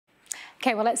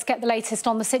OK, well, let's get the latest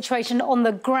on the situation on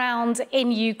the ground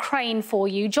in Ukraine for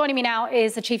you. Joining me now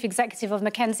is the Chief Executive of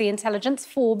Mackenzie Intelligence,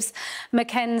 Forbes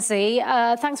Mackenzie.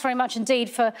 Thanks very much indeed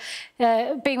for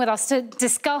being with us to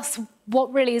discuss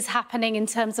what really is happening in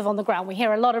terms of on the ground. We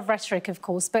hear a lot of rhetoric, of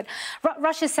course, but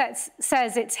Russia says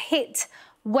it's hit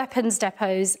weapons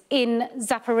depots in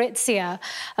Zaporizhzhia,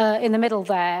 in the middle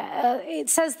there. It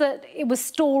says that it was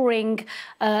storing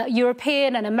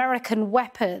European and American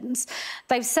weapons.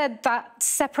 They've said that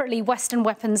separately Western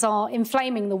weapons are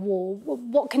inflaming the war.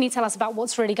 What can you tell us about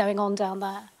what's really going on down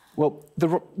there? Well,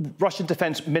 the Russian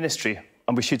Defence Ministry,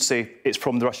 and we should say it's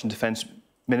from the Russian Defence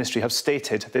Ministry, have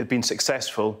stated they've been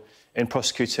successful in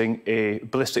prosecuting a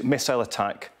ballistic missile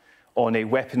attack on a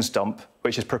weapons dump,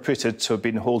 which is purported to have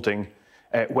been holding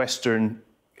Western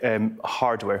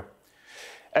hardware.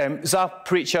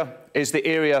 Zaporizhzhia is the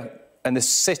area and the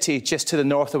city just to the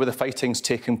north of where the fighting's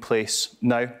taking place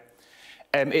now.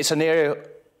 It's an area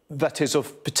that is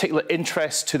of particular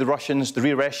interest to the Russians, the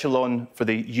rear echelon for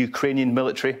the Ukrainian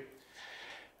military.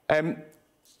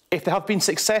 If they have been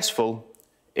successful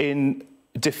in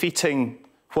defeating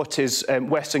what is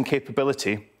Western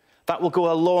capability, that will go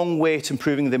a long way to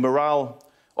improving the morale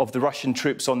of the Russian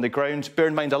troops on the ground. Bear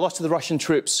in mind, a lot of the Russian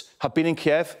troops have been in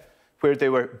Kiev, where they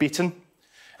were beaten.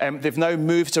 They've now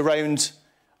moved around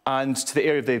and to the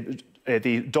area of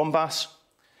the Donbass.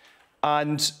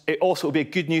 And it also will be a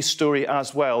good news story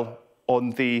as well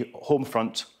on the home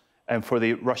front for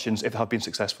the Russians if they have been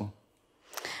successful.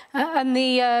 And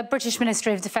the British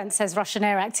Ministry of Defence says Russian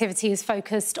air activity is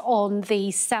focused on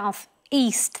the southeast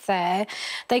there.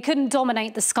 They couldn't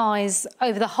dominate the skies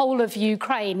over the whole of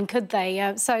Ukraine, could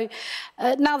they? So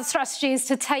now the strategy is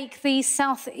to take the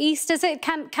southeast. Is it?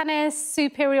 Can air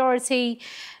superiority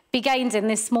be gained in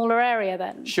this smaller area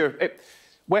then? Sure.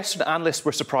 Western analysts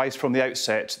were surprised from the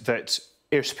outset that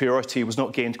air superiority was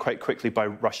not gained quite quickly by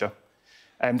Russia.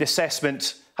 The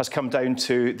assessment has come down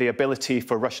to the ability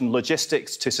for Russian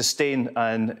logistics to sustain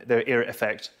their air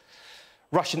effect.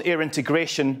 Russian air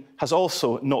integration has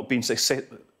also not been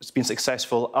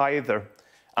successful either.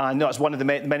 And that's one of the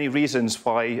many reasons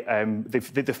why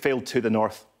they've failed to the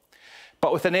north.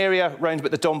 But with an area round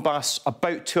about the Donbass,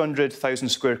 about 200,000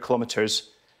 square kilometres,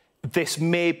 this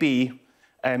may be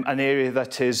an area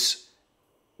that is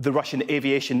the Russian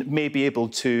aviation may be able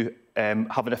to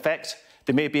have an effect.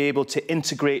 They may be able to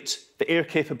integrate the air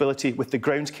capability with the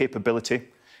ground capability.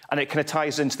 And it kind of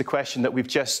ties into the question that we've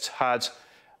just had,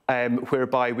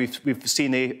 whereby we've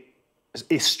seen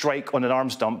a strike on an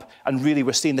arms dump, and really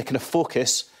we're seeing the kind of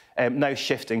focus now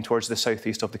shifting towards the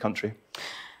southeast of the country.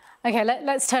 OK,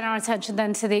 let's turn our attention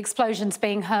then to the explosions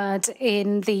being heard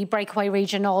in the breakaway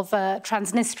region of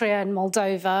Transnistria and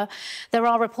Moldova. There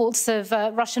are reports of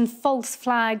Russian false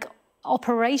flag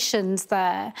operations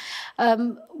there.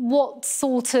 What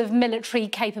sort of military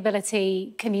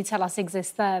capability can you tell us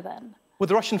exists there then? Well,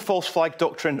 the Russian false flag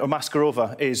doctrine, or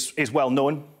Maskarova, is well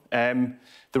known.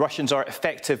 The Russians are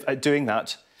effective at doing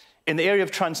that. In the area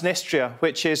of Transnistria,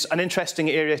 which is an interesting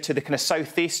area to the kind of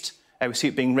southeast, we see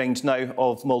it being ringed now,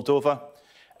 of Moldova.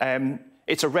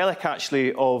 It's a relic,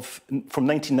 actually, from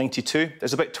 1992.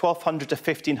 There's about 1,200 to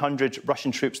 1,500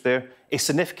 Russian troops there, a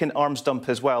significant arms dump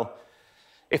as well.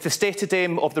 If the stated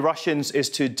aim of the Russians is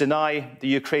to deny the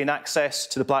Ukraine access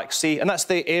to the Black Sea, and that's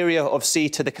the area of sea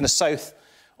to the kind of south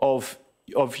of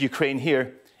Ukraine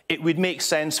here, it would make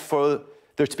sense for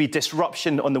there to be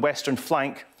disruption on the western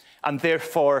flank, and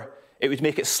therefore it would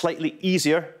make it slightly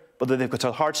easier, whether they've got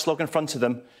a hard slog in front of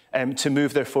them, to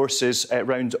move their forces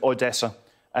around Odessa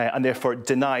and therefore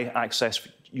deny access for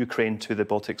Ukraine to the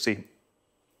Baltic Sea.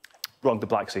 The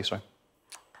Black Sea, sorry.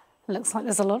 Looks like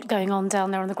there's a lot going on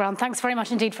down there on the ground. Thanks very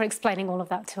much indeed for explaining all of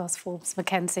that to us, Forbes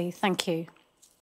Mackenzie. Thank you.